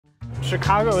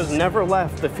Chicago has never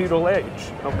left the feudal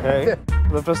age, okay?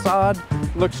 The facade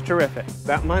looks terrific.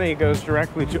 That money goes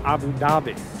directly to Abu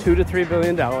Dhabi. $2 to $3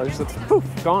 billion, that's poof,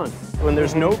 gone. When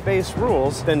there's no base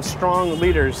rules, then strong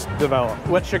leaders develop.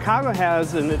 What Chicago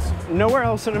has, and it's nowhere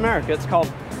else in America, it's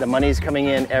called... The money's coming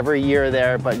in every year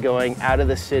there, but going out of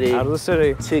the city. Out of the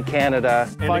city. To Canada,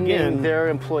 and funding again, their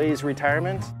employees'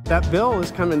 retirement. That bill is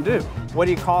coming due. What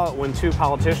do you call it when two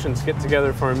politicians get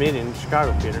together for a meeting in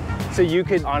Chicago, Peter? So you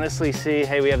could honestly see,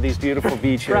 hey, we have these beautiful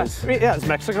beaches. Right. Yeah, is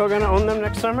Mexico gonna own them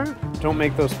next summer? Don't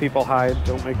make those people hide.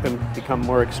 Don't make them become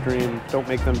more extreme. Don't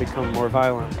make them become more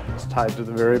violent. It's tied to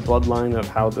the very bloodline of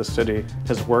how the city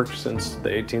has worked since the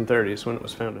 1830s when it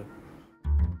was founded.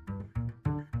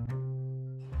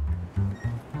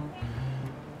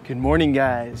 Good morning,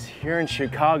 guys. Here in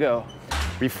Chicago,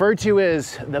 referred to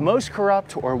as the most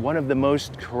corrupt or one of the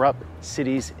most corrupt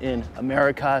cities in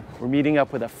America. We're meeting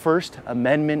up with a First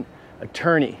Amendment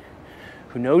attorney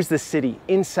who knows the city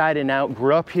inside and out,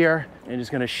 grew up here, and is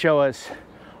going to show us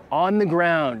on the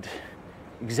ground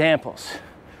examples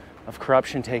of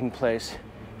corruption taking place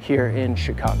here in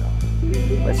Chicago.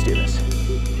 Let's do this.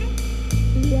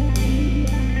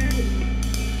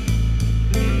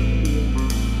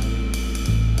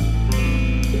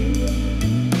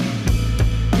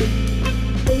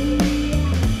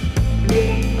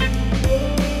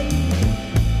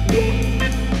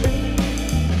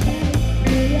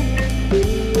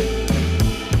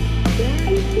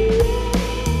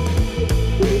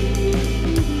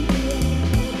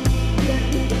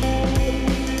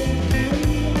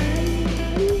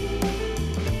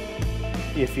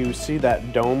 If you see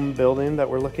that dome building that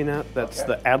we're looking at, that's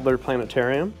the Adler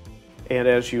Planetarium. And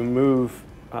as you move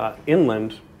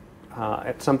inland,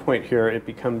 at some point here, it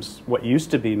becomes what used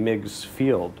to be Meigs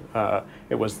Field.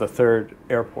 It was the third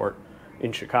airport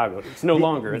in Chicago. It's no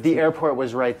longer. The airport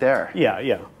was right there.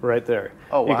 Yeah, right there.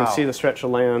 Oh, wow. You can see the stretch of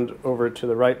land over to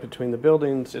the right between the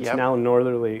buildings. It's now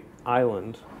Northerly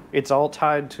Island. It's all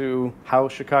tied to how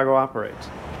Chicago operates.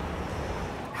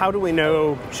 How do we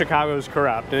know Chicago's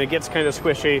corrupt? And it gets kind of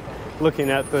squishy looking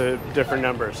at the different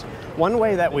numbers. One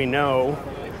way that we know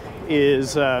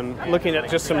is looking at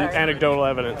just some anecdotal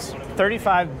evidence.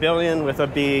 35 billion with a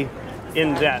B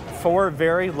in debt. Four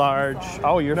very large,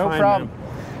 oh, you're no fine, problem.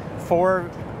 Man.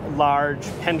 Four large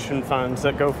pension funds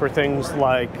that go for things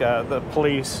like the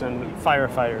police and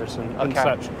firefighters and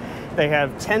such. They have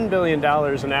 $10 billion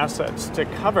in assets to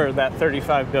cover that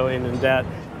 35 billion in debt.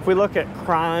 If we look at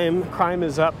crime, crime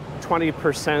is up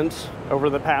 20% over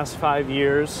the past 5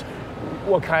 years.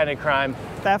 What kind of crime?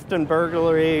 Theft and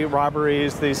burglary,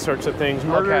 robberies, these sorts of things.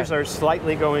 Murders are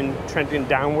slightly trending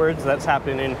downwards. That's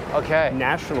happening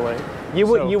nationally. You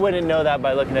wouldn't know that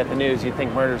by looking at the news. You'd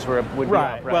think murders would be up,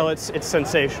 right? Well, it's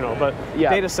sensational, but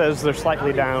data says they're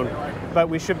slightly down. But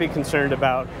we should be concerned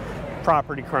about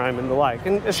property crime and the like,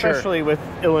 and especially with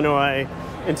Illinois.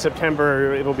 In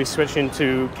September, it'll be switching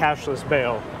to cashless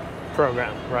bail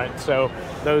program, right? So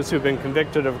those who've been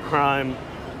convicted of crime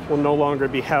will no longer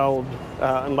be held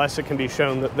unless it can be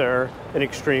shown that they're an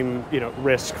extreme,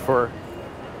 risk for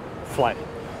flight.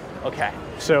 Okay.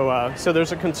 So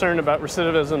there's a concern about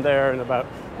recidivism there and about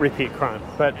repeat crime.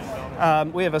 But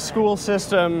we have a school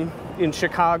system in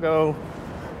Chicago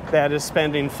that is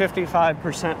spending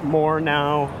 55% more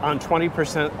now on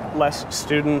 20% less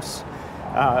students.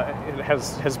 It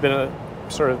has been a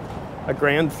sort of a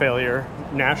grand failure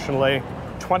nationally.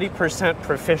 20%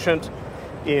 proficient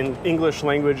in English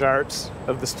language arts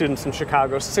of the students in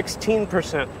Chicago,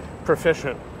 16%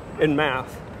 proficient in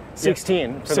math.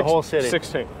 16 for the whole city?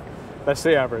 16. That's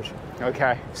the average.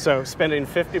 Okay. So spending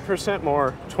 50%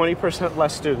 more, 20%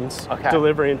 less students,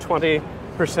 delivering 20%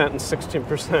 and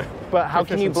 16%. But how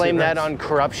can you blame that on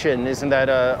corruption? Isn't that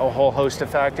a whole host of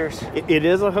factors? It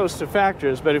is a host of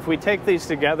factors, but if we take these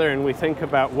together and we think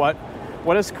about what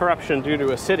does corruption do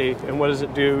to a city and what does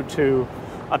it do to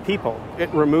a people? It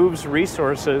removes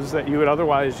resources that you would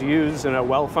otherwise use in a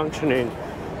well-functioning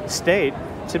state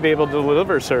to be able to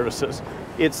deliver services.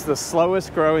 It's the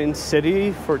slowest growing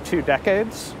city for 2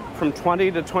 decades. From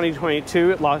 20 to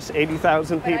 2022, it lost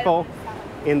 80,000 people.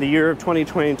 In the year of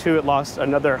 2022, it lost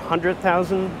another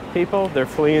 100,000 people. They're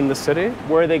fleeing the city.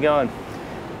 Where are they going?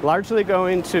 Largely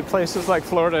going to places like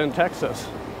Florida and Texas.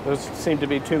 Those seem to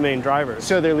be two main drivers.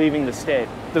 So they're leaving the state?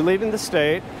 They're leaving the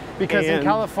state. Because in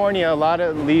California, a lot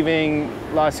of leaving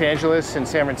Los Angeles and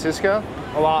San Francisco,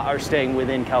 a lot are staying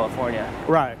within California.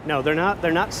 Right. No, they're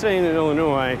not staying in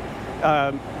Illinois.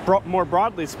 More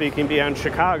broadly speaking, beyond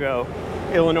Chicago,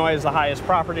 Illinois has the highest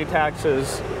property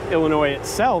taxes. Illinois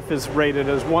itself is rated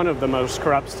as one of the most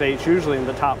corrupt states, usually in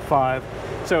the top 5.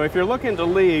 So if you're looking to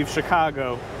leave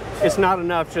Chicago, it's not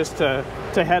enough just to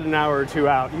head an hour or two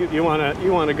out. You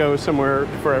want to go somewhere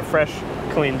for a fresh,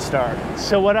 clean start.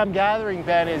 So what I'm gathering,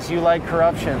 Ben, is you like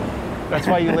corruption. That's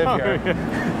why you live here.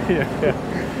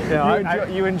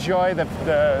 You enjoy the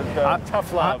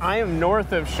tough love. I am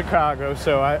north of Chicago,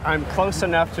 so I'm close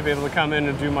enough to be able to come in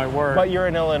and do my work. But you're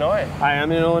in Illinois. I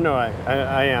am in Illinois.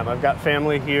 I am. I've got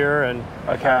family here, and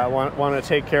want to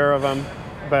take care of them.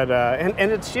 But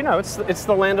and it's it's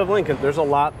the land of Lincoln. There's a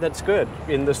lot that's good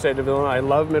in the state of Illinois. I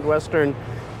love Midwestern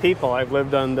people. I've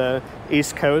lived on the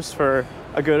East Coast for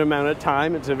a good amount of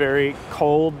time. It's a very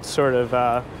cold, sort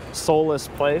of soulless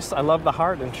place. I love the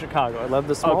heart in Chicago. I love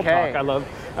the small talk. I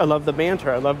love the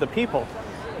banter. I love the people.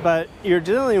 But you're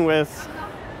dealing with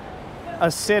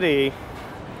a city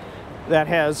that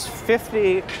has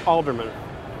 50 aldermen.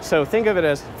 So think of it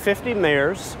as 50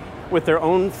 mayors with their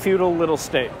own feudal little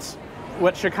states.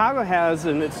 What Chicago has,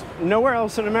 and it's nowhere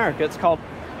else in America, it's called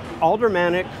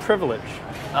aldermanic privilege.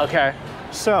 Okay.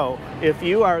 So if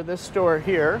you are this store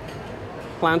here,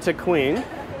 Planta Queen,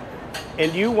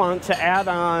 and you want to add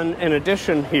on an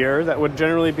addition here that would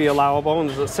generally be allowable, and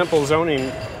there's a simple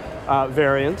zoning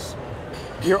variance,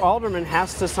 your alderman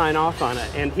has to sign off on it,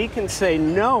 and he can say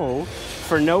no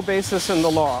for no basis in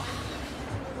the law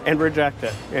and reject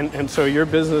it, and so your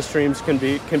business streams can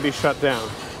be shut down.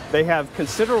 They have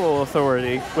considerable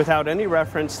authority without any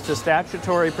reference to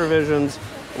statutory provisions,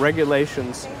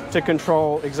 regulations to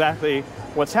control exactly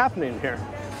what's happening here.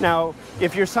 Now,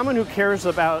 if you're someone who cares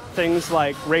about things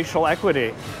like racial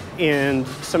equity and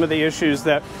some of the issues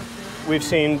that we've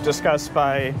seen discussed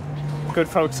by good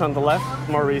folks on the left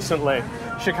more recently,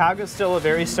 Chicago's still a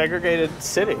very segregated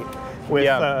city,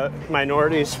 with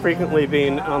minorities frequently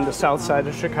being on the south side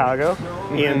of Chicago,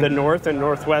 and the north and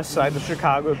northwest side of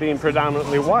Chicago being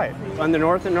predominantly white. On the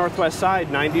north and northwest side,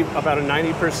 about a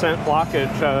 90%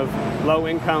 blockage of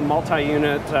low-income,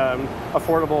 multi-unit,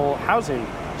 affordable housing.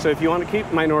 So if you want to keep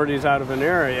minorities out of an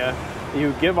area,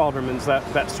 you give aldermen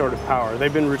that sort of power.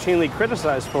 They've been routinely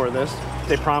criticized for this.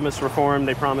 They promise reform,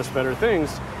 they promise better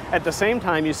things. At the same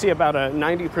time, you see about a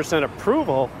 90%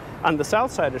 approval on the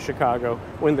south side of Chicago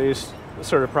when these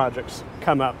sort of projects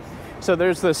come up. So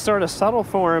there's this sort of subtle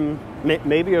form,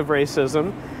 maybe of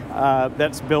racism,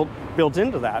 that's built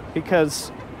into that,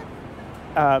 because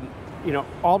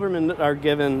aldermen are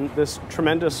given this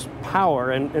tremendous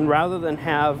power, and rather than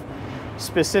have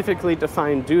specifically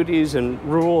defined duties and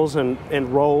rules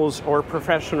and roles or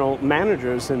professional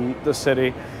managers in the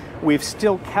city, we've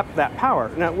still kept that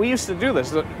power. Now, we used to do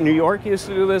this. New York used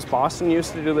to do this. Boston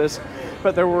used to do this.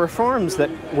 But there were reforms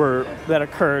that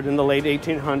occurred in the late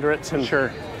 1800s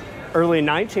and early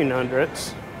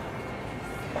 1900s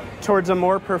towards a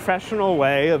more professional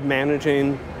way of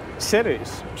managing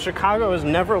cities. Chicago has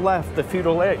never left the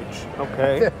feudal age,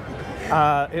 okay?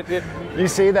 You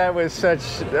say that with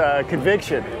such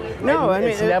conviction. No, I mean,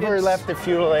 it's never left the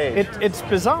feudal age. It's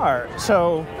bizarre.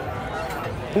 So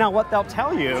now what they'll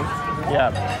tell you,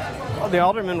 the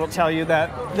alderman will tell you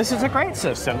that this is a great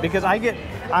system because I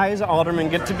as an alderman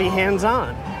get to be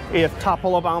hands-on. If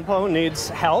Topolobampo needs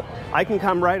help, I can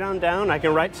come right on down, I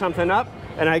can write something up,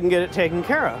 and I can get it taken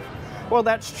care of. Well,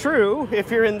 that's true if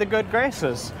you're in the good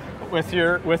graces with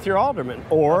your alderman.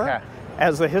 Or,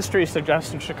 as the history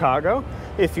suggests in Chicago,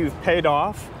 if you've paid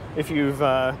off, if you've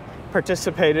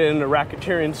participated in a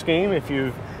racketeering scheme, if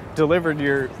you've delivered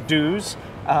your dues,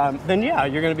 then yeah,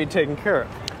 you're going to be taken care of.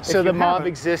 So the mob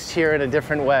exists here in a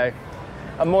different way,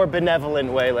 a more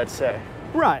benevolent way, let's say.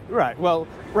 Right. Well,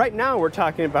 right now we're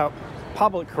talking about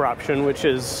public corruption, which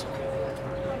is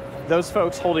those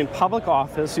folks holding public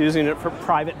office using it for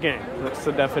private gain. That's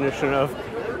the definition of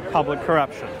public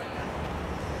corruption.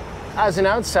 As an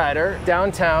outsider,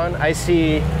 downtown, I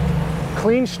see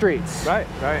clean streets. Right.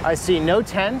 I see no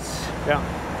tents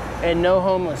and no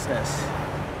homelessness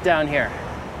down here.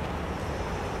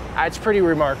 It's pretty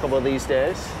remarkable these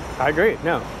days. I agree.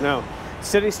 No.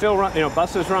 City's still run.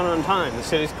 Buses run on time. The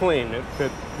city's clean.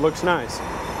 It looks nice.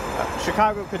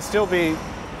 Chicago could still be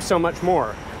so much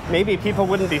more. Maybe people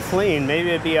wouldn't be fleeing. Maybe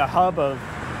it'd be a hub of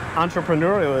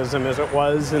entrepreneurialism as it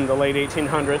was in the late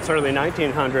 1800s, early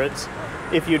 1900s,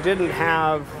 if you didn't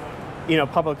have,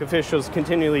 public officials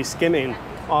continually skimming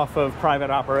off of private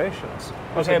operations.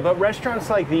 Okay, but restaurants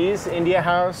like these, India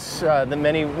House, the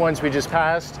many ones we just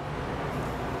passed,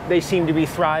 they seem to be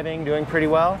thriving, doing pretty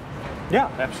well? Yeah,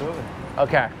 absolutely.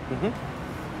 Okay.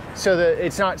 So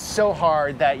it's not so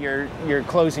hard that you're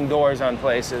closing doors on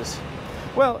places.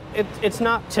 Well, it's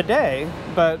not today,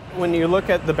 but when you look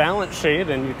at the balance sheet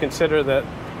and you consider that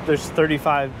there's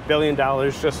 $35 billion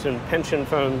just in pension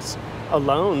funds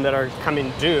alone that are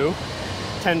coming due,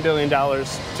 $10 billion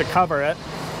to cover it,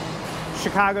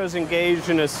 Chicago's engaged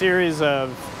in a series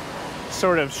of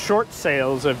sort of short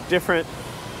sales of different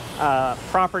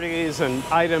properties and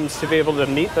items to be able to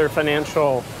meet their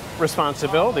financial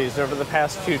responsibilities over the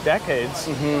past 2 decades.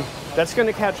 That's going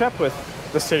to catch up with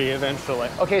the city eventually.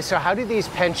 Okay, so how do these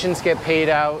pensions get paid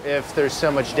out if there's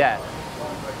so much debt?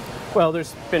 Well,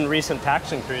 there's been recent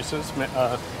tax increases.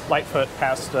 Lightfoot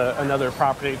passed another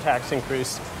property tax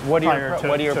increase. What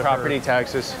are your property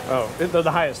taxes? Oh, they're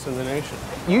the highest in the nation.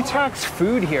 You tax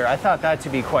food here. I thought that to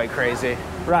be quite crazy.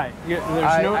 Right.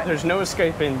 There's no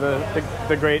escaping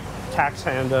the great tax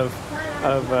hand of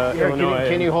Illinois.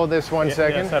 Can you hold this one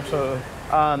second? Yes, absolutely.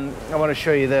 I want to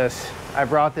show you this. I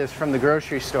brought this from the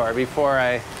grocery store before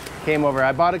I came over.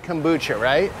 I bought a kombucha,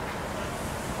 right?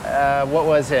 What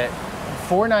was it?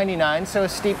 $4.99, so a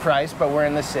steep price, but we're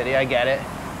in the city, I get it.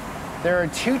 There are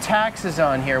 2 taxes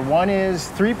on here. One is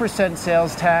 3%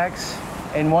 sales tax,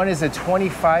 and one is a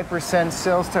 25%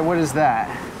 sales tax. What is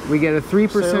that? We get a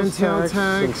 3% sales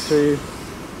tax.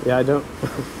 Yeah, I don't.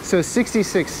 So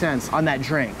 66 cents on that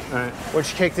drink, right,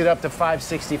 which kicked it up to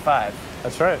 $5.65.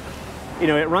 That's right. You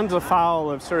know, it runs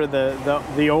afoul of sort of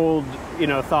the old,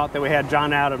 thought that we had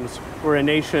John Adams. We're a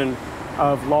nation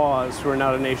of laws. We're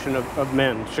not a nation of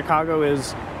men. Chicago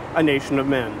is a nation of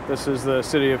men. This is the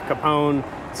city of Capone.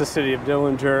 It's the city of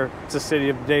Dillinger. It's the city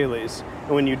of Daley's.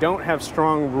 And when you don't have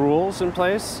strong rules in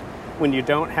place, when you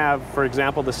don't have, for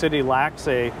example, the city lacks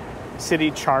a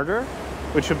city charter,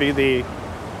 which would be the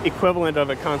equivalent of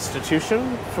a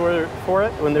constitution for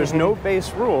it, when there's no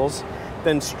base rules,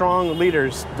 then strong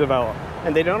leaders develop.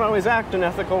 And they don't always act in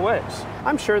ethical ways.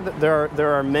 I'm sure that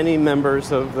there are many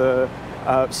members of the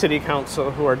city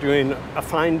council who are doing a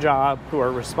fine job, who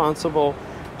are responsible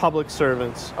public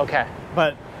servants. Okay.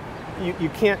 But you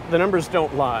can't, the numbers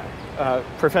don't lie.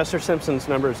 Professor Simpson's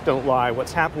numbers don't lie.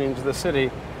 What's happening to the city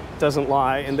doesn't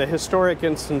lie. And the historic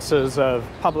instances of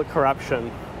public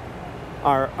corruption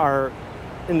are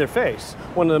in their face.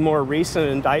 One of the more recent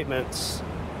indictments,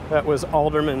 that was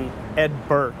Alderman Ed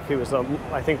Burke. He was,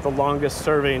 I think, the longest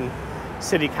serving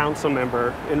city council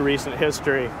member in recent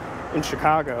history in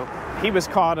Chicago. He was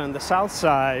caught on the South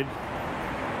Side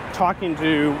talking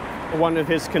to one of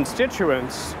his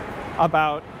constituents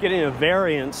about getting a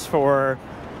variance for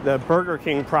the Burger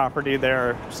King property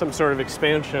there, some sort of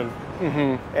expansion.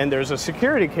 And there's a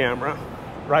security camera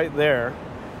right there,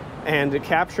 and it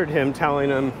captured him telling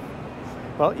him,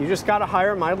 well, you just got to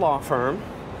hire my law firm,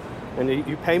 and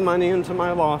you pay money into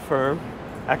my law firm,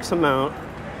 X amount,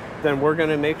 then we're going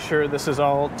to make sure this is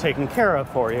all taken care of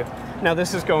for you. Now,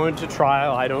 this is going to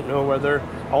trial. I don't know whether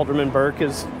Alderman Burke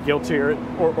is guilty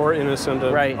or innocent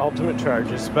of ultimate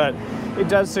charges, but it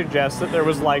does suggest that there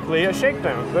was likely a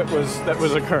shakedown that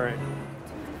was occurring.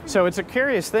 So it's a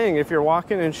curious thing. If you're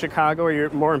walking in Chicago, or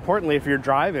more importantly, if you're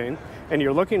driving and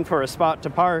you're looking for a spot to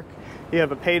park, you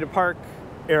have a pay-to-park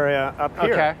area up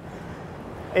here. Okay.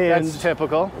 And that's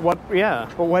typical. But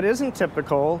what isn't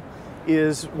typical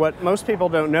is, what most people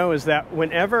don't know is that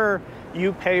whenever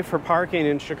you pay for parking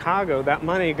in Chicago, that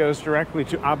money goes directly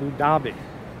to Abu Dhabi.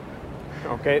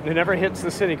 Okay, it never hits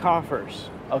the city coffers.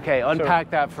 Okay, unpack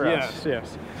that for us.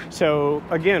 Yes. So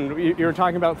again, you're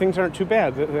talking about things aren't too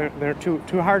bad. They're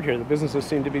too hard here. The businesses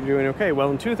seem to be doing okay.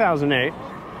 Well, in 2008,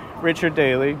 Richard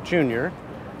Daley Jr.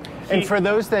 And for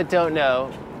those that don't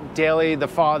know, Daley, the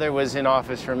father, was in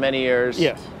office for many years.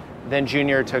 Yes. Then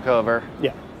Junior took over.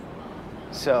 Yeah.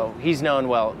 So he's known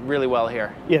really well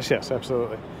here. Yes,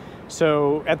 absolutely.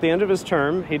 So at the end of his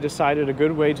term, he decided a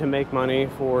good way to make money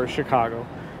for Chicago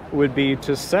would be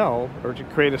to sell, or to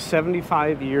create a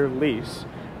 75-year lease.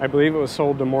 I believe it was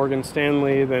sold to Morgan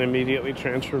Stanley, then immediately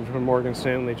transferred from Morgan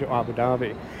Stanley to Abu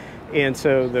Dhabi. And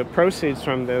so the proceeds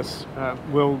from this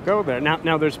will go there.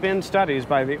 Now there's been studies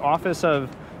by the Office of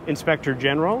Inspector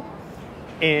General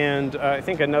and I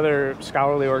think another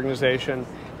scholarly organization.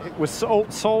 It was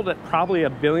sold at probably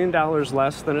 $1 billion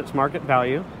less than its market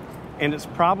value, and it's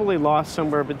probably lost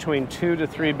somewhere between $2 to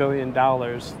 $3 billion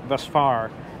thus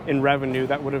far in revenue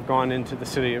that would have gone into the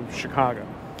city of Chicago.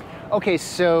 Okay,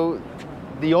 so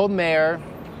the old mayor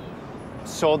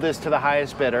sold this to the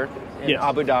highest bidder in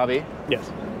Abu Dhabi.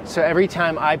 Yes. So every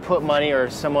time I put money or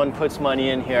someone puts money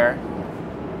in here,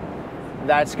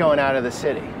 that's going out of the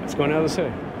city. It's going out of the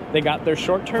city. They got their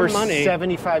short-term money. For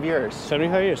 75 years.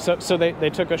 75 years. So they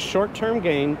took a short-term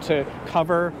gain to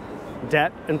cover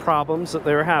debt and problems that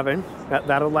they were having.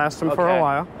 That'll last them for a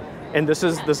while. And this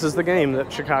is the game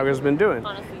that Chicago's been doing.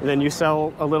 And then you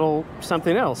sell a little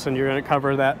something else, and you're going to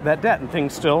cover that debt, and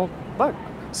things still, look,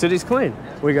 city's clean.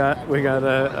 We got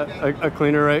a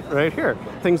cleaner right here.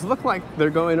 Things look like they're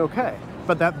going okay,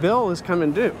 but that bill is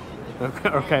coming due.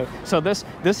 Okay, so this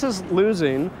is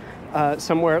losing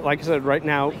somewhere, like I said, right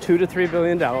now, $2 to $3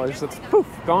 billion. That's poof,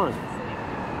 gone.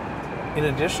 In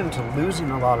addition to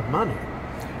losing a lot of money,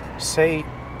 say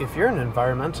if you're an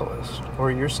environmentalist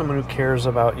or you're someone who cares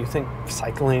about, you think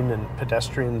cycling and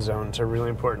pedestrian zones are really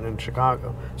important in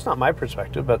Chicago. It's not my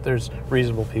perspective, but there's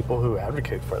reasonable people who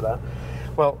advocate for that.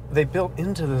 Well, they built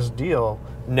into this deal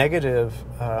negative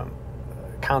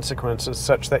consequences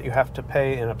such that you have to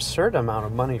pay an absurd amount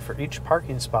of money for each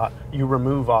parking spot you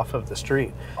remove off of the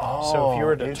street. Oh, so if you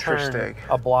were to turn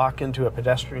a block into a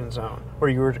pedestrian zone, or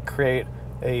you were to create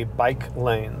a bike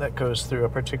lane that goes through a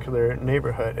particular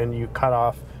neighborhood and you cut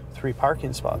off 3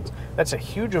 parking spots, that's a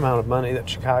huge amount of money that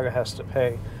Chicago has to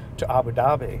pay to Abu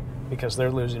Dhabi because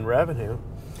they're losing revenue.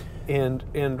 And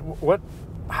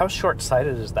how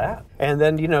short-sighted is that? And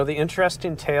then, you know, the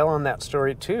interesting tale on that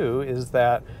story too is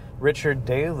that Richard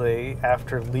Daley,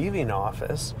 after leaving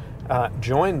office,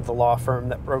 joined the law firm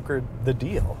that brokered the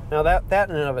deal. Now that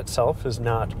in and of itself is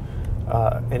not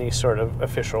any sort of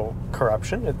official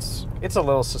corruption. It's a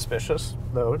little suspicious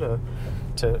though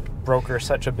to broker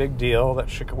such a big deal that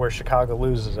where Chicago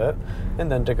loses it,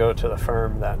 and then to go to the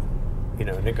firm that, you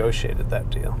know, negotiated that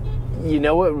deal. You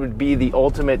know what would be the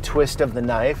ultimate twist of the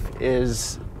knife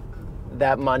is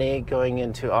that money going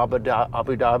into Abu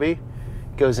Dhabi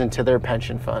goes into their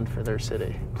pension fund for their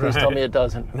city. Please tell me it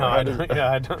doesn't. No, I don't.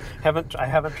 Yeah, I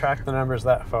haven't tracked the numbers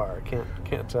that far. I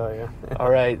can't tell you. All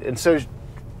right, and so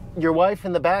your wife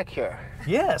in the back here.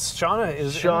 Yes, Shauna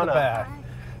is in the back.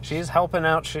 She's helping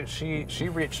out. She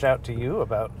reached out to you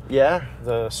about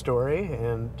the story,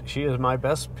 and she is my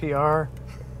best PR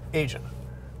agent.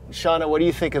 Shauna, what do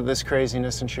you think of this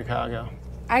craziness in Chicago?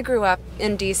 I grew up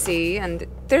in D.C., and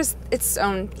there's its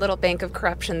own little bank of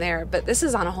corruption there, but this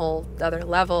is on a whole other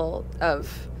level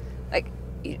of, like,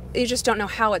 you just don't know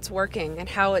how it's working and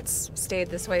how it's stayed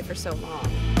this way for so long.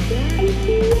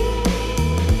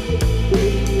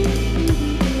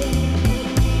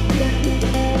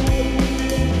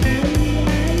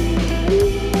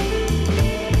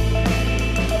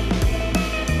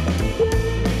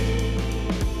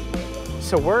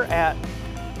 So we're at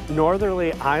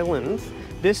Northerly Island.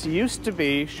 This used to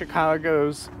be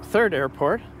Chicago's third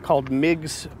airport, called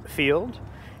Meigs Field.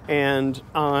 And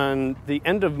on the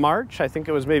end of March, I think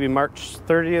it was maybe March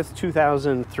 30th,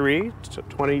 2003, so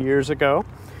 20 years ago,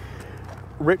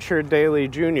 Richard Daley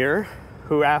Jr.,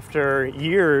 who after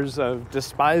years of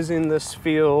despising this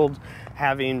field,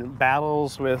 having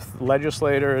battles with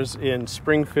legislators in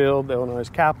Springfield, the Illinois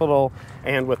capital,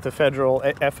 and with the federal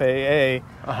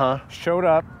FAA, showed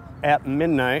up at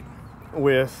midnight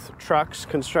with trucks,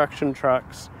 construction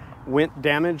trucks,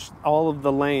 damaged all of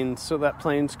the lanes so that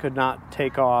planes could not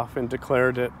take off, and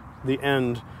declared it the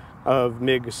end of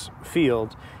Meigs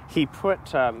Field. He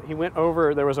went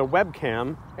over, there was a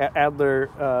webcam at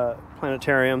Adler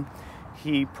Planetarium.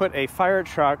 He put a fire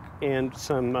truck and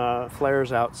some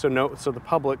flares out so the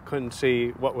public couldn't see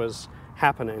what was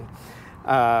happening.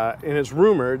 And it's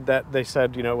rumored that they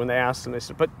said, you know, when they asked him, they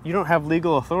said, but you don't have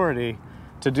legal authority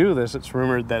to do this. It's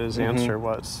rumored that his answer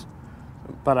was,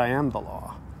 but I am the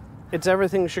law. It's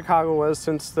everything Chicago was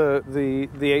since the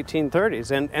 1830s.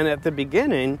 And at the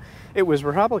beginning, it was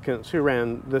Republicans who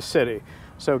ran the city.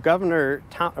 So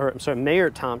Mayor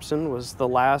Thompson was the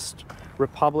last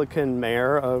Republican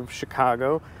mayor of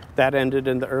Chicago. That ended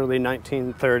in the early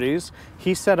 1930s.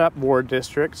 He set up ward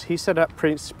districts. He set up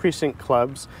precinct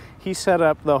clubs. He set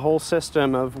up the whole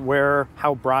system of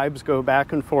how bribes go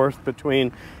back and forth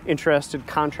between interested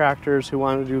contractors who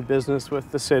want to do business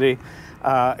with the city,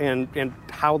 and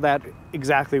how that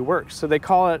exactly works. So they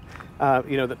call it,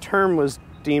 the term was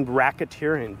deemed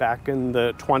racketeering back in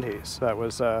the 20s. That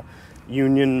was a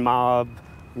union mob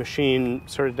machine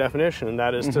sort of definition, and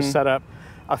that is to set up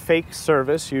a fake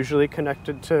service, usually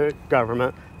connected to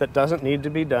government, that doesn't need to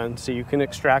be done, so you can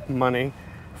extract money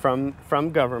from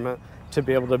government to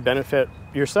be able to benefit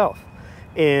yourself.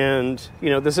 And, you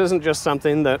know, this isn't just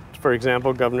something that, for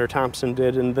example, Governor Thompson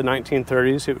did in the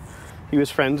 1930s. He was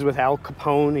friends with Al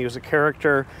Capone. He was a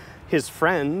character. His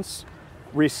friends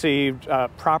received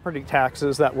property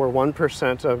taxes that were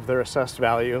 1% of their assessed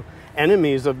value.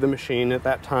 Enemies of the machine at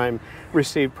that time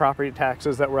received property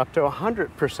taxes that were up to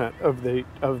 100% of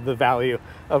the value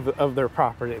of their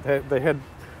property. They had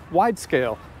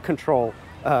wide-scale control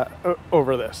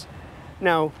over this.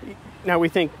 Now we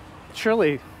think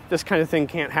surely this kind of thing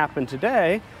can't happen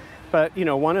today, but you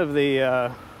know, one of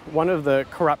the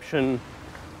corruption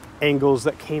angles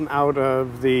that came out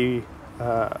of the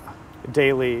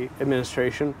Daley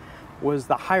administration was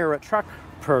the Hire a Truck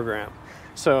program.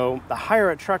 So the Hire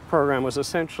a Truck program was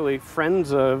essentially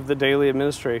friends of the Daley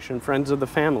administration, friends of the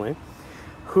family,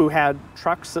 who had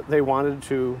trucks that they wanted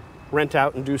to rent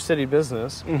out and do city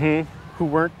business who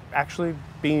weren't actually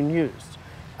being used.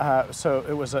 So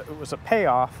it was a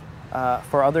payoff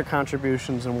for other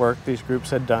contributions and work these groups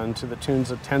had done to the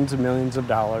tunes of tens of millions of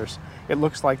dollars. It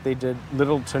looks like they did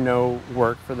little to no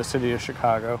work for the city of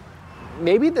Chicago.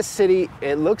 Maybe the city,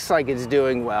 it looks like it's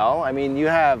doing well. I mean,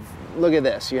 look at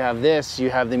this, you have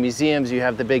the museums, you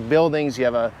have the big buildings, you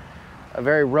have a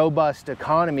very robust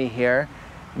economy here.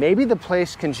 Maybe the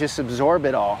place can just absorb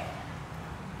it all.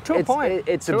 To a point.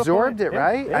 It's absorbed it,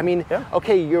 right? Yeah, I mean, yeah.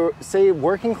 Okay, you're, say, a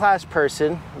working class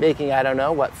person making, I don't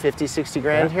know, what, 50, 60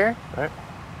 grand here? Right.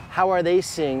 How are they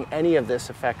seeing any of this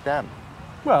affect them?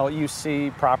 Well, you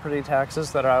see property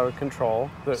taxes that are out of control.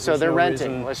 So they're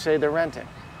renting. Let's say they're renting.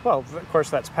 Well, of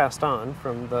course, that's passed on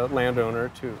from the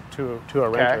landowner to a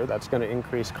renter. That's going to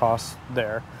increase costs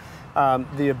there.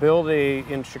 The ability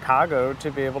in Chicago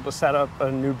to be able to set up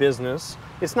a new business,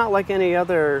 it's not like any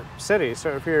other city.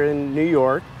 So if you're in New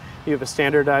York, you have a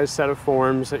standardized set of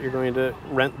forms that you're going to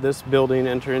rent this building,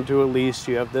 enter into a lease,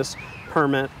 you have this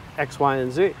permit, X, Y,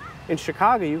 and Z. In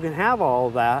Chicago, you can have all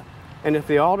of that, and if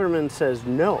the alderman says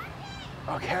no,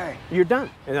 you're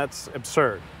done. And that's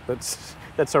absurd.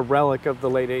 That's a relic of the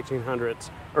late 1800s,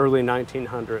 early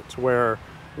 1900s, where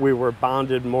we were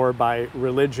bonded more by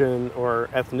religion or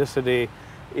ethnicity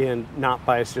and not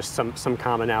by just some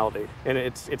commonality. And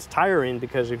it's tiring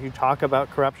because if you talk about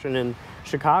corruption in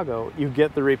Chicago, you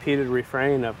get the repeated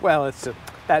refrain of, well,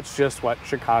 that's just what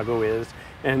Chicago is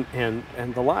and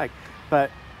the like.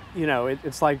 But, you know,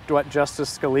 it's like what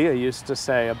Justice Scalia used to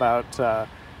say about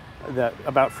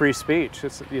free speech.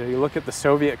 You look at the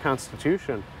Soviet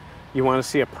Constitution. You want to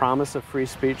see a promise of free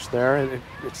speech there, and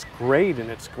it's great and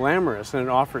it's glamorous and it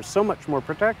offers so much more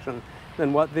protection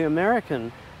than what the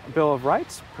American Bill of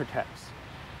Rights protects.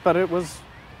 But it was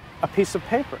a piece of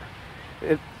paper.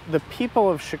 The people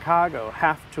of Chicago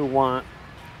have to want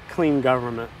clean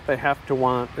government. They have to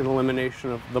want an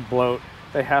elimination of the bloat.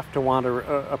 They have to want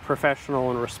a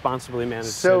professional and responsibly managed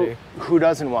city. So who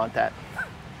doesn't want that?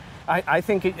 I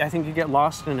think you get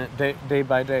lost in it day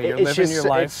by day. You're living your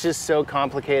life. It's just so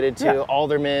complicated too. Yeah.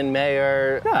 Alderman,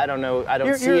 mayor. Yeah. I don't know. I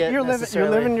don't see it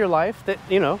necessarily. You're living your life. That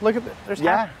look at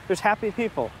there's happy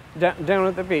people down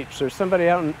at the beach. There's somebody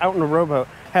out in a rowboat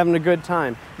having a good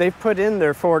time. They've put in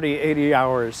their 40, 80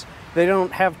 hours. They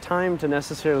don't have time to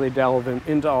necessarily delve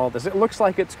into all this. It looks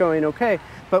like it's going okay,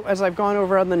 but as I've gone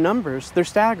over on the numbers, they're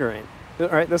staggering. All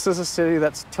right, this is a city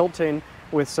that's tilting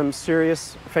with some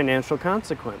serious financial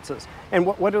consequences. And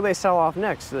what do they sell off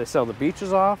next? Do they sell the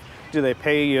beaches off? Do they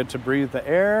pay you to breathe the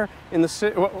air in the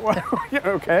city?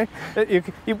 Okay,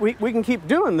 we can keep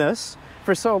doing this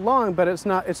for so long, but it's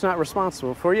not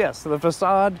responsible for. Yes, the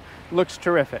facade looks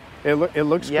terrific. It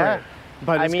looks great,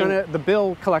 but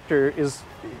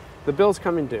the bill's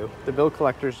coming due. The bill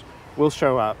collectors will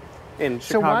show up. And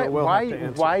Chicago will have to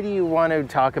answer. Why do you want to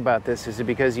talk about this? Is it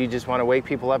because you just want to wake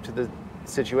people up to the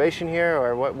situation here,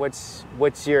 or what's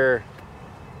your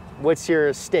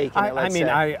stake in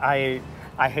it?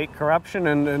 I hate corruption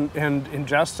and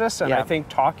injustice, and I think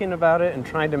talking about it and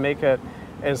trying to make it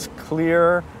as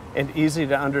clear and easy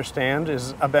to understand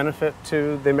is a benefit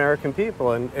to the American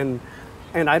people. And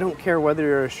I don't care whether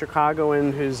you're a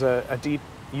Chicagoan who's a deep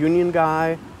union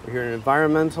guy, or you're an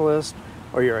environmentalist,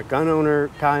 or you're a gun owner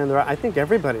guy. I think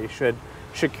everybody should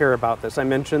care about this. I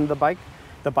mentioned the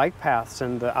bike paths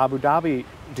and the Abu Dhabi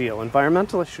deal.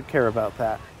 Environmentalists should care about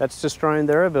that. That's destroying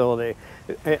their ability.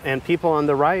 And people on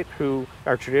the right who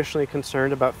are traditionally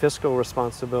concerned about fiscal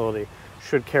responsibility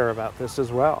should care about this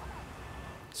as well.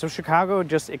 So Chicago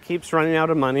it keeps running out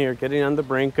of money or getting on the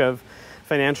brink of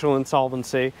financial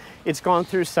insolvency. It's gone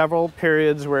through several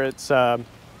periods where its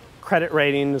credit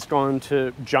rating has gone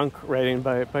to junk rating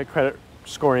by credit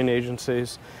scoring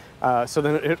agencies. So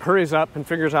then it hurries up and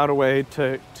figures out a way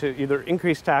to either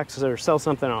increase taxes or sell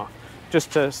something off,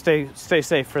 just to stay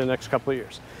safe for the next couple of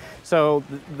years. So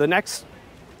the next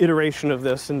iteration of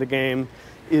this in the game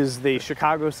is the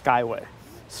Chicago Skyway.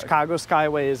 Chicago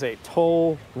Skyway is a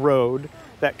toll road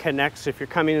that connects, if you're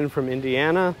coming in from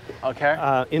Indiana,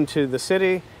 into the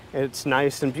city. It's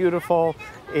nice and beautiful,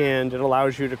 and it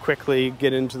allows you to quickly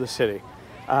get into the city.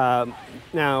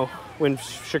 Now, when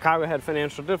Chicago had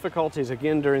financial difficulties,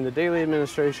 again during the Daley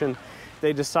administration,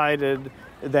 they decided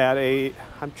that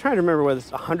I'm trying to remember whether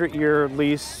it's a 100-year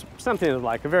lease, something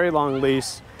like a very long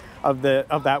lease of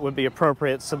that would be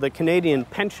appropriate. So the Canadian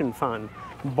Pension Fund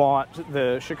bought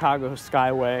the Chicago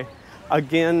Skyway.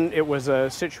 Again, it was a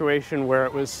situation where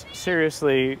it was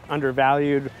seriously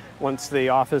undervalued once the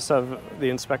Office of the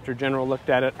Inspector General looked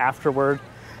at it afterward.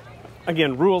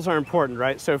 Again, rules are important,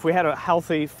 right? So if we had a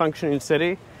healthy, functioning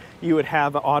city, you would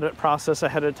have an audit process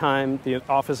ahead of time. The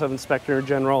Office of Inspector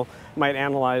General might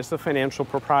analyze the financial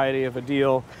propriety of a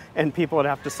deal, and people would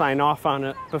have to sign off on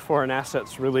it before an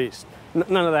asset's released.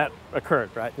 None of that occurred,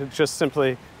 right? It's just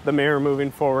simply the mayor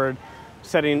moving forward,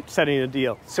 setting a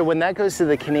deal. So when that goes to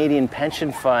the Canadian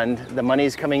Pension Fund, the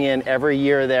money's coming in every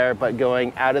year there, but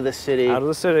going out of the city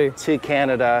to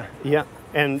Canada. Yeah.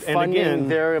 And funding again,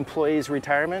 their employees'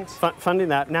 retirements? Funding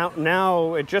that.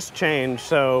 Now it just changed.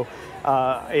 So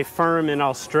a firm in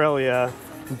Australia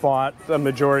bought a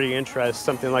majority interest,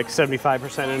 something like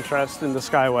 75% interest in the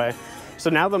Skyway. So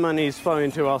now the money's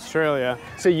flowing to Australia.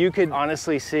 So you could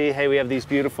honestly see, hey, we have these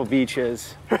beautiful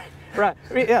beaches. Right.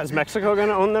 Yeah, is Mexico going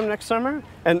to own them next summer?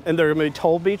 And there are going to be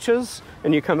toll beaches,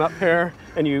 and you come up here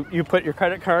and you put your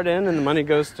credit card in and the money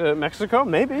goes to Mexico?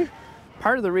 Maybe.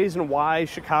 Part of the reason why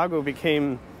Chicago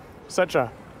became such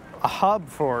a hub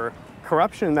for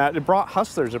corruption, that it brought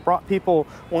hustlers, it brought people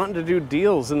wanting to do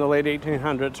deals in the late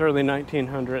 1800s, early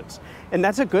 1900s. And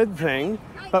that's a good thing,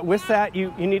 but with that,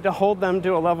 you need to hold them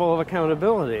to a level of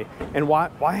accountability. And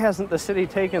why hasn't the city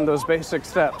taken those basic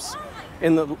steps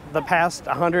in the past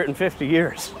 150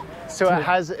 years? So it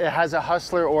has a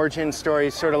hustler origin story,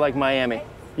 sort of like Miami.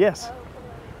 Yes.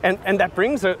 And that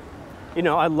brings it, you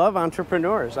know, I love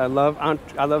entrepreneurs, I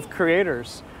love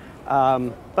creators.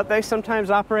 But they sometimes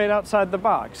operate outside the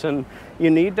box, and you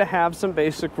need to have some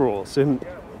basic rules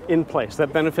in place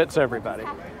that benefits everybody.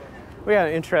 We got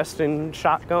an interesting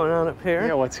shot going on up here.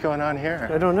 Yeah, what's going on here?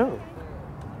 I don't know.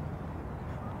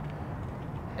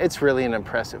 It's really an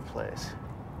impressive place.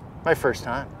 My first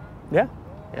time. Yeah.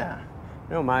 Yeah.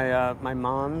 No, my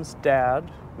mom's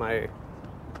dad, my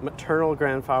maternal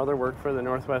grandfather worked for the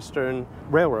Northwestern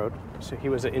Railroad, so he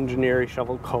was an engineer. He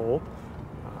shoveled coal,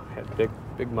 had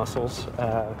big muscles,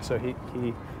 so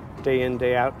he day in,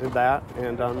 day out did that.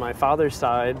 And on my father's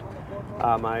side,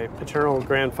 my paternal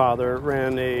grandfather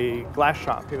ran a glass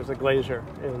shop. He was a glazier,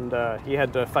 and he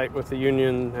had to fight with the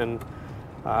union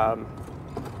and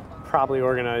probably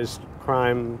organized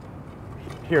crime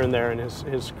here and there in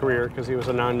his career because he was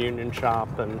a non-union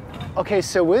shop. And okay,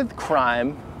 so with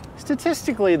crime,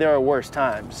 statistically there are worse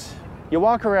times. You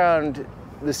walk around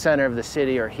the center of the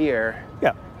city or here,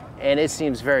 yeah, and it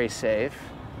seems very safe.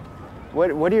 What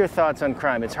are your thoughts on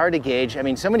crime? It's hard to gauge. I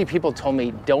mean, so many people told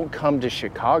me don't come to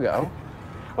Chicago.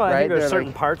 Well, I right? think there's They're certain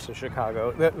like, parts of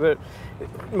Chicago.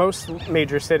 Most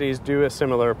major cities do a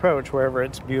similar approach. Wherever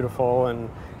it's beautiful and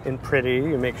pretty,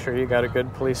 you make sure you got a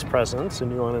good police presence,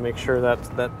 and you want to make sure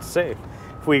that's safe.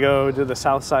 If we go to the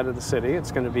south side of the city,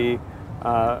 it's going to be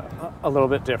a little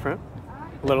bit different,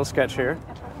 a little sketchier.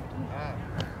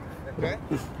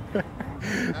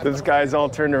 Those guys all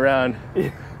turned around.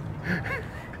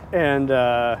 And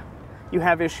you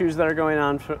have issues that are going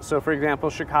on. So, for example,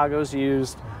 Chicago's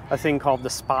used a thing called the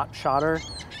spot shotter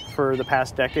for the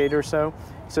past decade or so.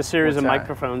 It's a series of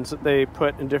microphones that they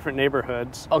put in different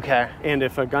neighborhoods. Okay. And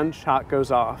if a gunshot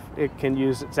goes off, it can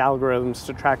use its algorithms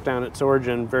to track down its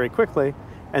origin very quickly,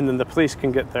 and then the police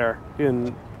can get there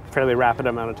in a fairly rapid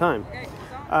amount of time.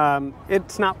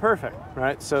 It's not perfect,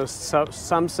 right? So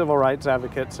some civil rights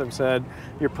advocates have said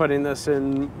you're putting this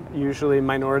in usually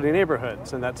minority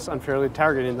neighborhoods, and that's unfairly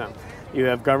targeting them. You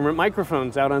have government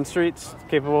microphones out on streets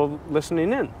capable of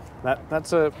listening in.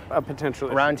 That's a potential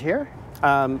issue. Around here?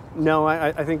 No,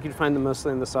 I think you'd find them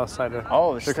mostly in the south side of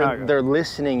Chicago. So they're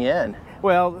listening in.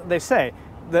 Well, they say.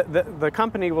 The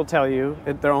company will tell you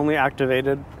they're only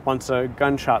activated once a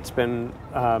gunshot's been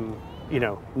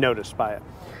noticed by it.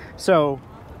 So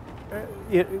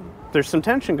there's some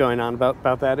tension going on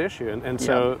about that issue, and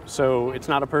so it's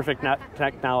not a perfect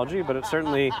technology, but it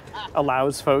certainly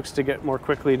allows folks to get more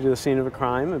quickly to the scene of a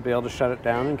crime and be able to shut it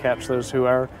down and catch those who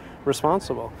are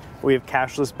responsible. We have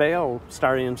cashless bail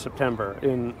starting in September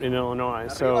in Illinois,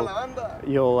 so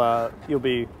you'll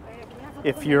be,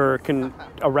 if you're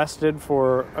arrested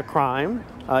for a crime,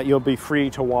 you'll be free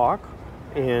to walk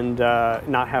and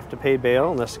not have to pay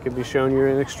bail unless it can be shown you're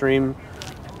in extreme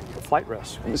flight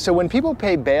risk. So when people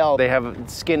pay bail, they have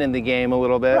skin in the game a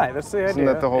little bit. Right, that's the idea. Isn't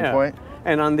that the whole point?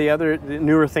 And on the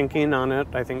newer thinking on it,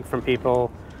 I think from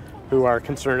people who are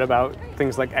concerned about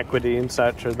things like equity and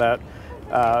such, or that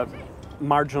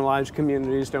marginalized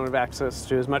communities don't have access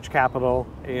to as much capital,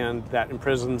 and that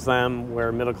imprisons them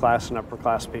where middle class and upper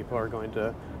class people are going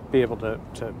to be able to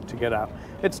get out.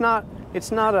 It's not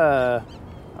a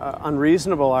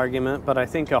unreasonable argument, but I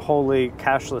think a wholly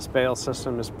cashless bail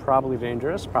system is probably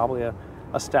dangerous, probably a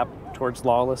step towards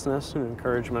lawlessness and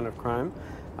encouragement of crime.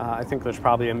 I think there's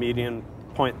probably a median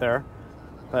point there,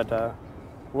 but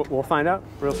we'll find out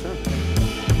real soon.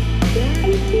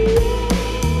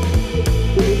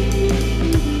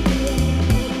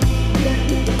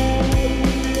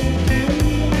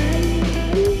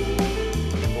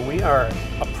 We are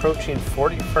approaching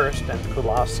 41st and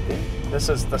Pulaski. This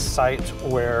is the site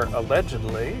where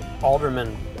allegedly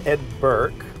Alderman Ed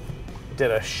Burke did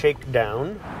a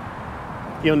shakedown.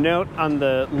 You'll note on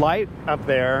the light up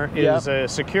there is a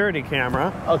security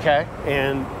camera. Okay.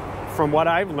 And from what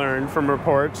I've learned from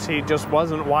reports, he just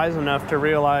wasn't wise enough to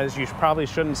realize you probably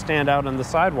shouldn't stand out on the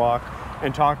sidewalk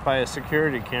and talk by a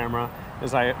security camera.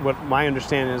 What my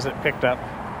understanding is, it picked up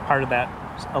part of that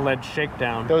alleged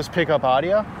shakedown. Those pick up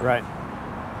audio? Right.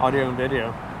 Audio and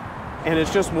video. And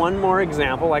it's just one more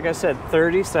example. Like I said,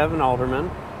 37 aldermen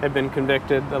have been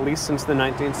convicted, at least since the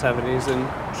 1970s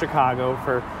in Chicago,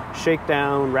 for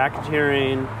shakedown,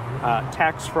 racketeering,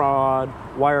 tax fraud,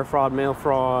 wire fraud, mail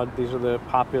fraud. These are the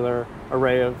popular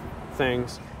array of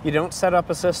things. You don't set up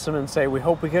a system and say, we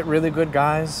hope we get really good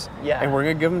guys, and we're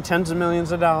going to give them tens of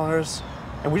millions of dollars,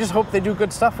 and we just hope they do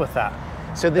good stuff with that.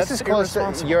 So this is close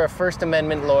to, you're a First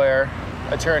Amendment lawyer,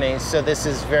 attorney, so this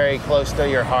is very close to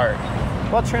your heart.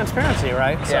 Well, transparency,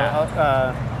 right?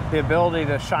 Yeah. So the ability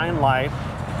to shine light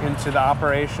into the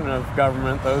operation of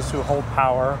government, those who hold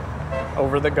power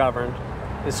over the governed,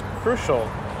 is crucial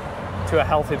to a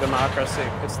healthy democracy.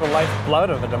 It's the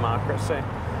lifeblood of a democracy.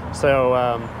 So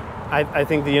I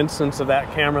think the instance of that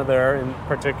camera there in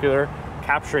particular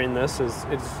capturing this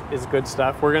is good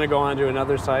stuff. We're going to go on to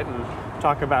another site and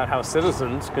talk about how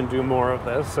citizens can do more of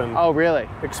this and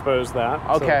expose that.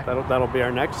 Okay. So that'll be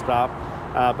our next stop.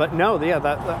 But no,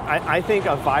 I think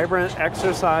a vibrant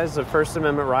exercise of First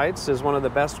Amendment rights is one of the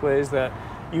best ways that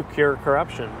you cure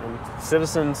corruption. And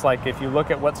citizens, like if you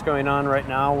look at what's going on right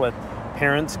now with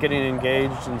parents getting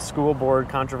engaged in school board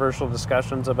controversial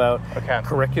discussions about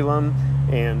curriculum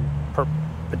and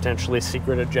potentially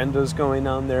secret agendas going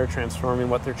on there, transforming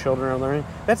what their children are learning,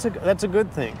 that's a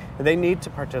good thing. They need to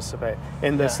participate.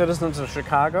 And the citizens of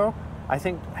Chicago, I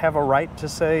think, have a right to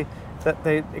say that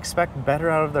they expect better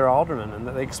out of their aldermen and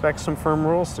that they expect some firm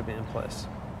rules to be in place.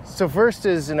 So first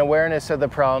is an awareness of the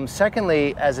problem.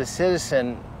 Secondly, as a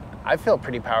citizen, I feel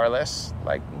pretty powerless.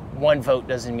 Like, one vote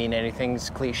doesn't mean anything. It's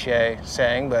cliche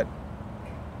saying, but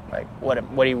like, what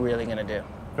are you really going to do?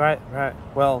 Right.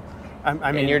 Well, I mean,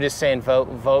 and you're just saying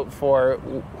vote for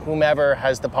whomever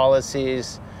has the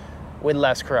policies with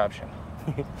less corruption.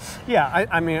 Yeah,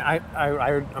 I mean,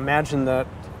 I imagine that,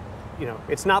 you know,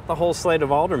 it's not the whole slate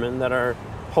of aldermen that are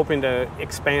hoping to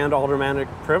expand aldermanic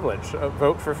privilege.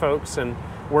 Vote for folks and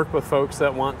work with folks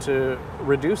that want to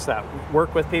reduce that.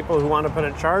 Work with people who want to put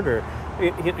a charter.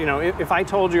 You know, if I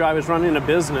told you I was running a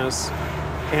business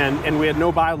and we had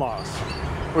no bylaws,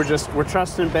 we're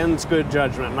trusting Ben's good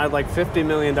judgment, and I'd like $50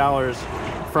 million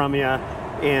from you,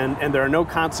 and there are no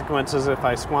consequences if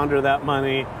I squander that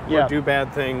money or do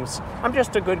bad things. I'm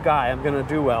just a good guy. I'm going to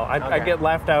do well. I get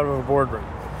laughed out of a boardroom.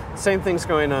 Same thing's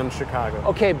going on in Chicago.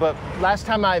 Okay, but last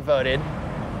time I voted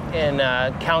in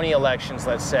county elections,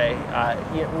 let's say,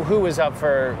 who was up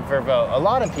for vote? A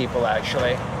lot of people,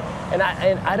 actually. And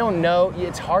I don't know.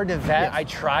 It's hard to vet. Yes. I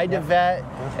tried to vet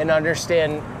and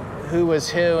understand who was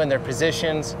who and their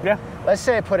positions. Yeah. Let's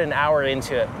say I put an hour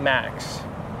into it, max.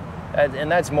 And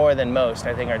that's more than most,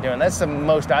 I think, are doing. That's the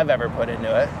most I've ever put into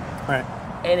it. Right.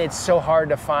 And it's so hard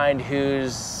to find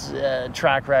whose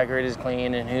track record is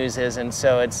clean and whose isn't.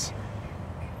 So it's,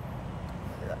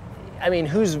 I mean,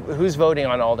 who's voting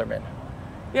on aldermen?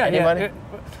 Yeah, anybody?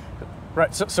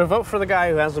 Right. So vote for the guy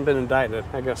who hasn't been indicted,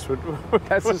 I guess.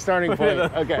 That's the starting point.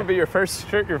 Okay. Would be your first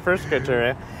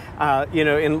criteria. You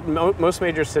know, in most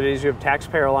major cities, you have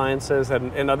taxpayer alliances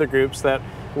and other groups that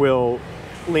will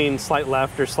lean slight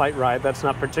left or slight right. That's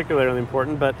not particularly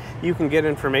important, but you can get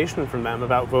information from them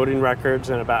about voting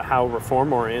records and about how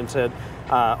reform-oriented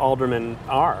aldermen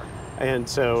are. And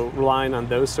so relying on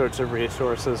those sorts of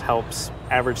resources helps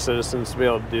average citizens to be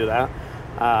able to do that.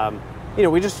 You know,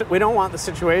 we don't want the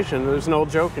situation. There's an old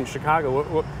joke in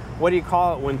Chicago. What do you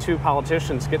call it when two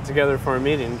politicians get together for a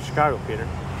meeting in Chicago, Peter?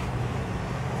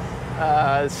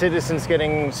 Citizens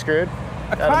getting screwed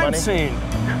out of money? A crime scene.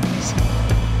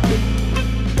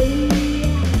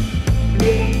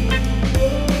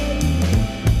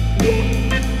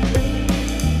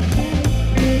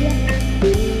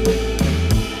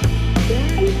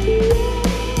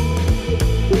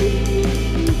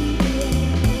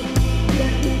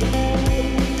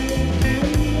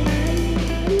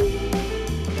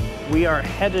 We are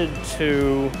headed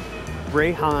to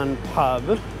Brayhan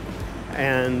Pub,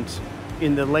 and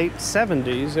in the late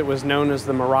 70s, it was known as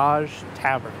the Mirage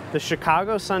Tavern. The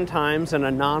Chicago Sun-Times and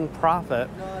a nonprofit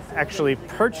actually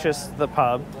purchased the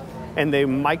pub, and they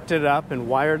mic'd it up and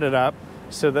wired it up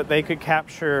so that they could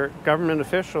capture government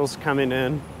officials coming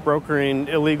in, brokering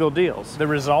illegal deals. The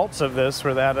results of this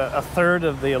were that a third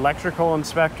of the electrical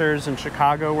inspectors in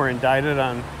Chicago were indicted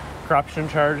on corruption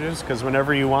charges, because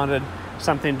whenever you wanted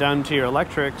something done to your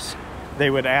electrics, they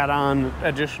would add on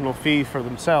additional fee for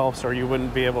themselves, or you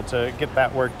wouldn't be able to get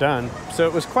that work done. So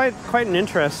it was quite an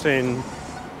interesting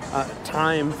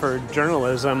time for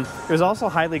journalism. It was also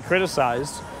highly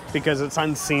criticized because it's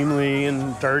unseemly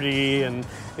and dirty, and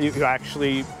you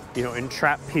actually,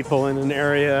 entrap people in an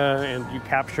area, and you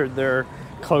captured their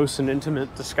close and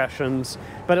intimate discussions.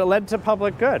 But it led to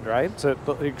public good, right? So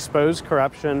it exposed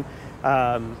corruption.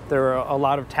 There were a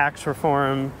lot of tax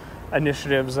reform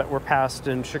initiatives that were passed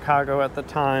in Chicago at the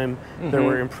time. There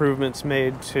were improvements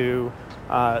made to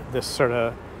this sort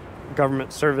of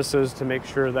government services to make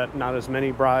sure that not as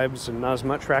many bribes and not as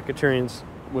much racketeering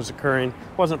was occurring.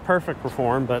 It wasn't perfect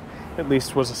reform, but at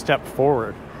least was a step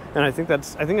forward. And I think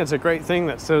that's a great thing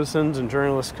that citizens and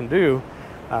journalists can do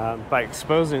by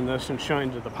exposing this and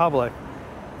showing to the public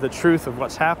the truth of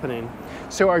what's happening.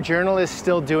 So are journalists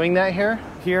still doing that here?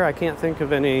 Here, I can't think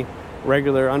of any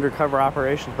regular undercover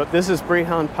operations, but this is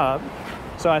Brehon Pub,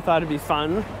 so I thought it'd be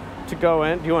fun to go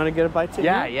in. Do you want to get a bite to eat?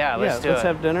 Yeah, let's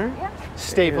have dinner. Yeah.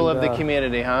 Staple of the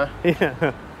community, huh?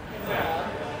 Yeah.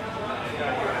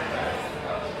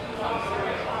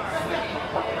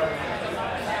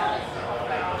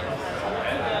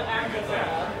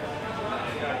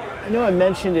 I know I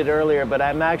mentioned it earlier, but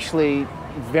I'm actually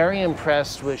very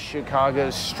impressed with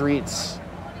Chicago's streets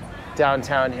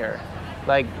downtown here.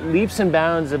 Like leaps and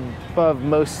bounds above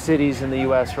most cities in the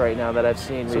US right now that I've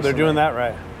seen recently. So they're doing that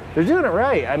right. They're doing it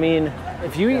right. I mean,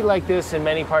 if you eat like this in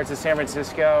many parts of San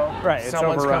Francisco, right,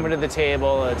 someone's coming to the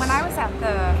table. When I was at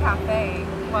the cafe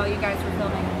while you guys were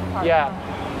filming part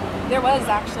one, there was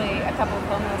actually a couple of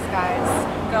homeless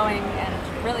guys going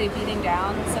and really beating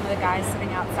down some of the guys sitting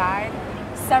outside.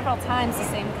 Several times the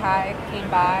same guy came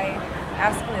by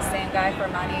asking the same guy for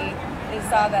money. He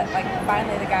saw that, like,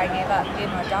 finally the guy gave him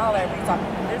 $1, but he thought,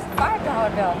 there's a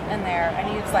 $5 bill in there, and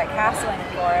he was, like, hassling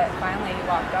for it. Finally, he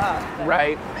walked off. But,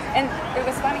 right. And it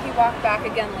was funny, he walked back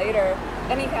again later,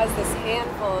 and he has this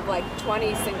handful of, like,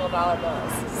 20 single-dollar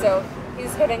bills. So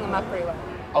he's hitting them up pretty well.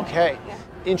 Okay, yeah.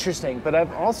 Interesting. But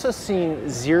I've also seen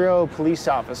 0 police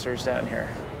officers down here.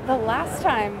 The last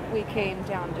time we came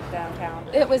down to downtown,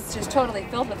 it was just totally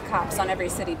filled with cops on every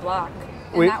city block.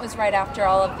 And that was right after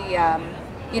all of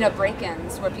the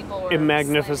break-ins where people were... In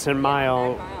Magnificent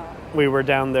Mile, we were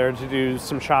down there to do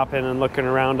some shopping and looking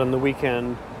around on the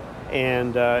weekend,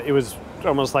 and it was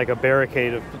almost like a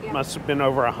barricade of, must have been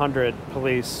over 100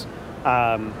 police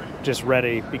just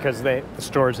ready because the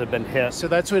stores had been hit. So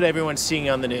that's what everyone's seeing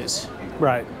on the news.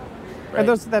 Right. And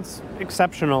that's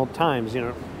exceptional times.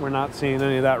 We're not seeing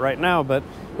any of that right now, but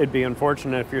it'd be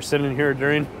unfortunate if you're sitting here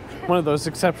during one of those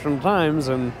exceptional times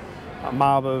and a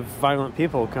mob of violent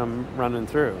people come running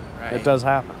through. Right. It does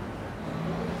happen.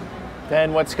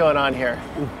 Ben, what's going on here?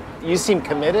 You seem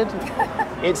committed.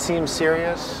 It seems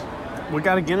serious. We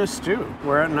got a Guinness stew.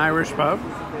 We're at an Irish pub.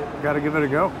 Got to give it a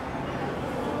go.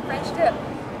 French dip.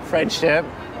 French dip.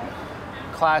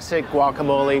 Classic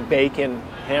guacamole, bacon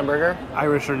hamburger.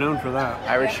 Irish are known for that.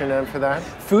 Irish are known for that.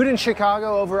 Food in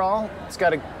Chicago overall, it's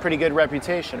got a pretty good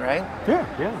reputation, right? Yeah.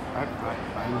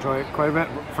 I enjoy it quite a bit.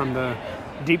 From the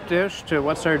deep dish to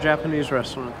what's our Japanese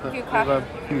restaurant?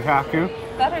 Yukaku.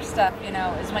 Better stuff,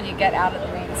 is when you get out of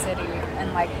the main city and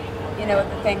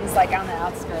the things like on the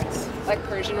outskirts. Like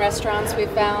Persian restaurants we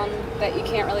found that you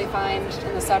can't really find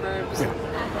in the suburbs.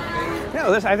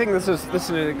 Yeah, I think this is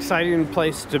an exciting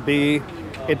place to be.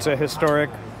 It's a historic,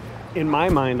 in my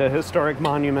mind, a historic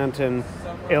monument in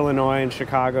Illinois and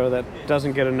Chicago that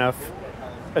doesn't get enough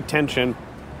attention.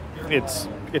 It's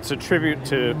a tribute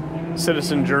to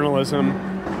citizen journalism,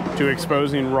 to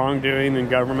exposing wrongdoing in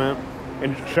government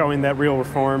and showing that real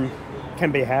reform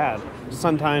can be had.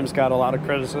 Sometimes got a lot of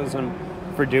criticism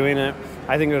for doing it.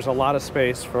 I think there's a lot of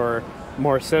space for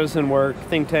more citizen work,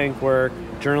 think tank work,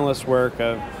 journalist work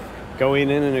of going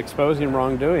in and exposing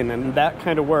wrongdoing. And that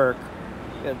kind of work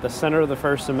at the center of the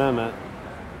First Amendment,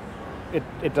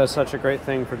 it does such a great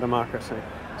thing for democracy.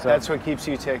 So that's what keeps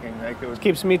you ticking. It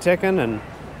keeps me ticking, and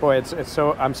boy,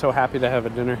 I'm so happy to have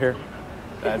a dinner here.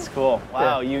 That's cool.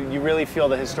 Wow, yeah. You really feel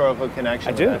the historical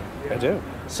connection. I do.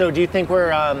 So do you think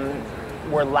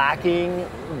we're lacking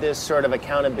this sort of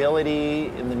accountability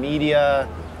in the media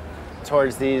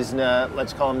towards these,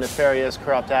 let's call them nefarious,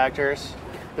 corrupt actors?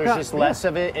 There's just less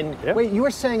of it. And wait, you were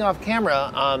saying off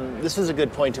camera, this is a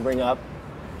good point to bring up,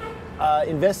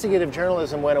 investigative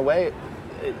journalism went away.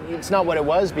 It's not what it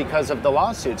was because of the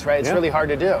lawsuits, right? It's really hard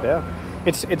to do. Yeah.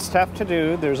 It's tough to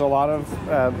do. There's a lot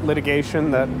of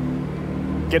litigation that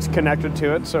gets connected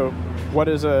to it. So what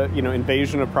is a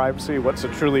invasion of privacy? What's a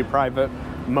truly private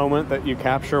moment that you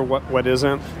capture? What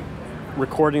isn't?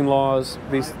 Recording laws,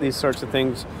 these sorts of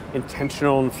things,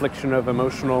 intentional infliction of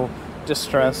emotional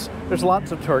distress. There's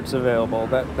lots of torts available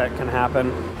that can happen.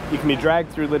 You can be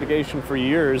dragged through litigation for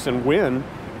years and win.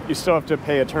 You still have to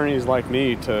pay attorneys like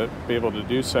me to be able to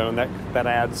do so, and that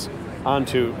adds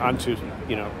onto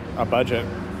a budget.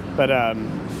 But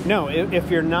no, if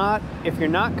you're not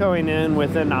going in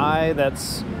with an eye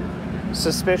that's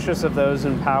suspicious of those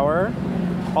in power,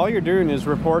 all you're doing is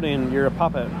reporting you're a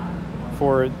puppet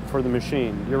for the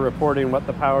machine. You're reporting what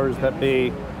the powers that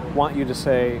be want you to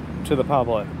say to the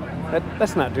public.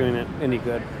 That's not doing it any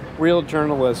good. Real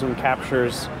journalism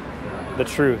captures the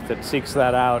truth. It seeks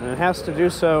that out, and it has to do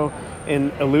so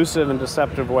in elusive and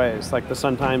deceptive ways, like the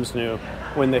Sun-Times knew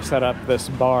when they set up this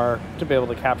bar to be able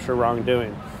to capture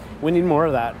wrongdoing. We need more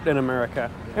of that in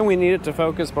America, and we need it to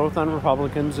focus both on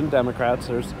Republicans and Democrats.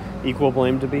 There's equal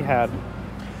blame to be had.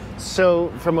 So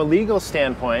from a legal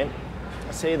standpoint,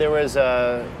 say there was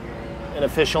an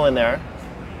official in there.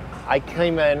 I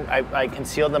came in, I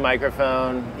concealed the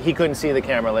microphone. He couldn't see the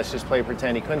camera. Let's just play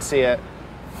pretend he couldn't see it.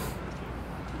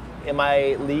 Am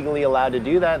I legally allowed to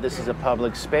do that? This is a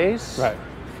public space. Right.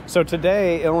 So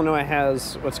today, Illinois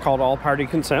has what's called all-party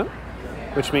consent,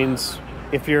 which means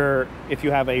if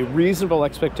you have a reasonable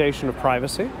expectation of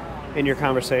privacy in your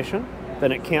conversation,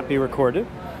 then it can't be recorded.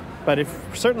 But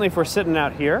certainly if we're sitting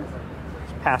out here,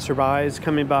 passerbys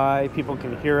coming by, people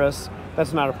can hear us,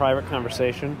 that's not a private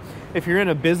conversation. If you're in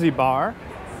a busy bar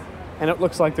and it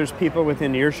looks like there's people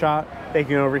within earshot, they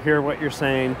can overhear what you're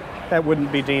saying, that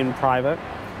wouldn't be deemed private.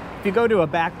 If you go to a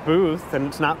back booth and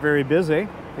it's not very busy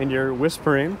and you're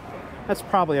whispering, that's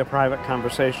probably a private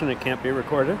conversation. It can't be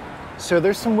recorded. So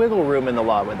there's some wiggle room in the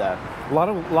law with that. A lot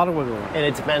of wiggle room. And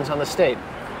it depends on the state.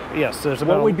 Yes, there's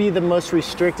about. What would be the most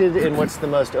restricted and what's the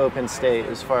most open state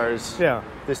as far as this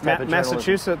type of journalism?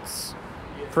 Massachusetts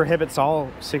prohibits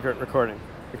all secret recording,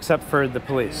 except for the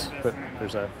police. But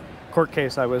there's a court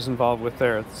case I was involved with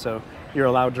there, so you're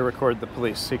allowed to record the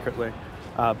police secretly.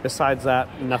 Besides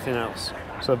that, nothing else.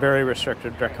 So very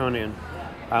restricted, draconian.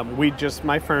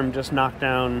 My firm just knocked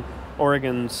down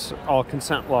Oregon's all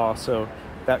consent law, so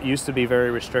that used to be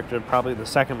very restrictive, probably the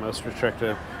second most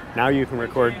restrictive. Now you can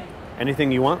record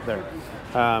anything you want there.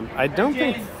 I don't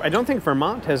think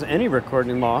Vermont has any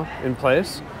recording law in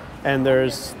place, and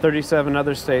there's 37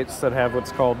 other states that have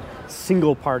what's called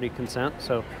single party consent.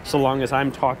 So long as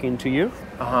I'm talking to you,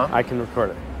 I can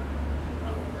record it.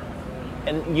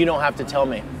 And you don't have to tell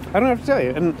me. I don't have to tell you.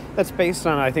 And that's based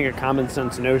on, I think, a common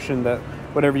sense notion that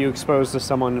whatever you expose to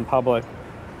someone in public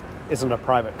isn't a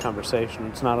private conversation.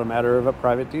 It's not a matter of a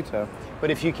private detail.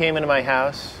 But if you came into my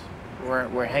house,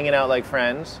 we're hanging out like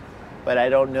friends, but I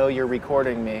don't know you're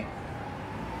recording me.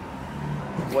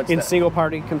 In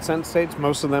single-party consent states,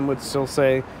 most of them would still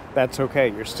say that's okay.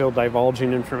 You're still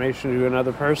divulging information to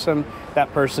another person.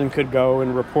 That person could go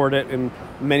and report it in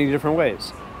many different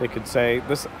ways. They could say,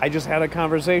 I just had a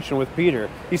conversation with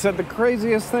Peter. He said the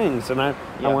craziest things, and I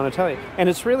want to tell you. And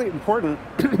it's really important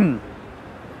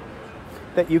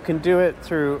that you can do it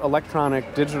through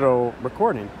electronic digital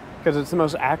recording, because it's the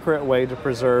most accurate way to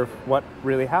preserve what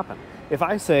really happened. If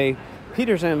I say,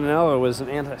 Peter Santenello was an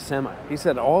anti-Semite, he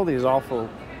said all these awful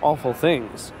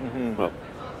things, well,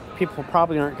 people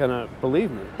probably aren't going to believe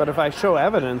me. But if I show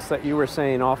evidence that you were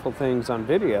saying awful things on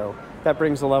video, that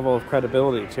brings a level of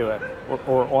credibility to it,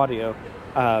 or audio,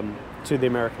 to the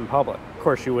American public. Of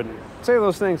course, you wouldn't say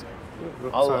those things.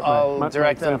 I'll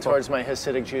direct them towards my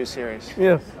Hasidic Jew series.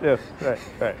 Yes,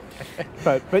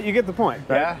 right. but you get the point,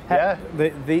 right? Yeah.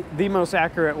 The most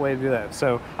accurate way to do that.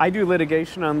 So I do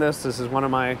litigation on this. This is one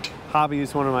of my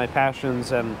hobbies, one of my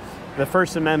passions, and the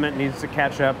First Amendment needs to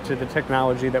catch up to the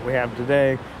technology that we have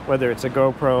today, whether it's a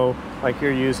GoPro like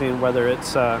you're using, whether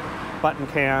it's a button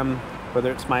cam,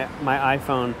 whether it's my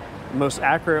iPhone. The most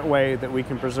accurate way that we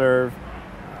can preserve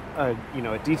a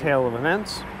detail of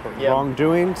events, or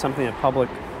wrongdoing, something of public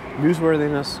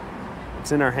newsworthiness,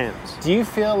 it's in our hands. Do you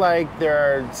feel like there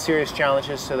are serious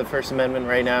challenges to the First Amendment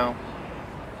right now?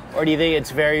 Or do you think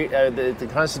it's very, the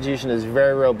Constitution is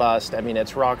very robust? I mean,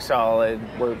 it's rock solid,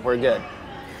 we're good.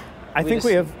 I think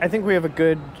we have a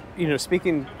good,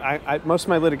 speaking, most of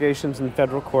my litigation's in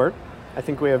federal court. I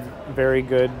think we have very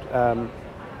good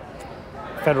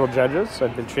federal judges.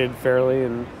 I've been treated fairly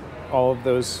in all of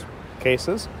those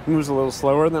cases. It moves a little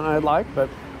slower than I'd like, but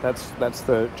that's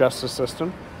the justice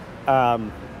system.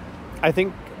 I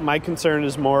think my concern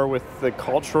is more with the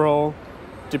cultural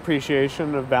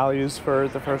depreciation of values for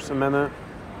the First Amendment.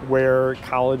 where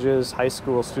colleges, high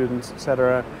school students,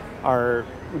 etc., are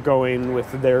going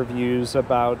with their views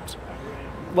about,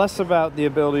 less about the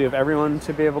ability of everyone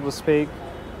to be able to speak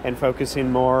and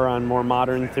focusing more on more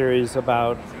modern theories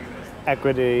about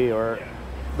equity or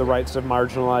the rights of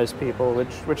marginalized people,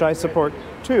 which I support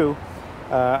too.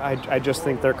 I just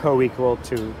think they're co-equal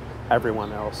to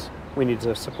everyone else. We need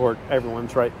to support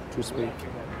everyone's right to speak.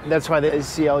 That's why the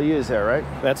ACLU is there, right?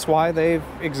 That's why they've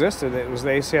existed. It was the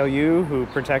ACLU who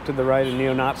protected the right of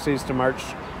neo-Nazis to march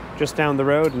just down the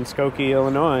road in Skokie,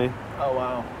 Illinois. Oh,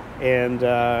 wow. And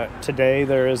today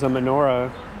there is a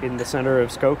menorah in the center of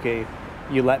Skokie.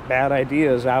 You let bad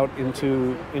ideas out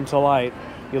into light.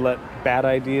 You let bad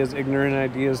ideas, ignorant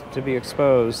ideas to be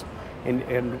exposed.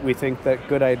 And we think that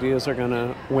good ideas are going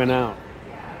to win out.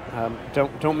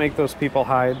 Don't make those people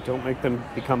hide. Don't make them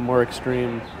become more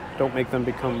extreme. Don't make them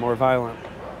become more violent.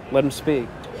 Let them speak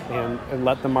and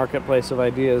let the marketplace of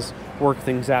ideas work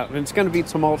things out. And it's going to be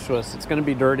tumultuous. It's going to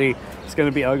be dirty. It's going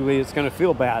to be ugly. It's going to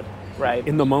feel bad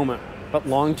in the moment. But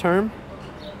long term,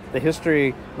 the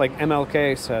history, like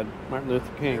MLK said, Martin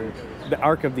Luther King, the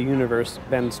arc of the universe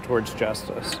bends towards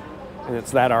justice. And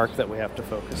it's that arc that we have to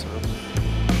focus on.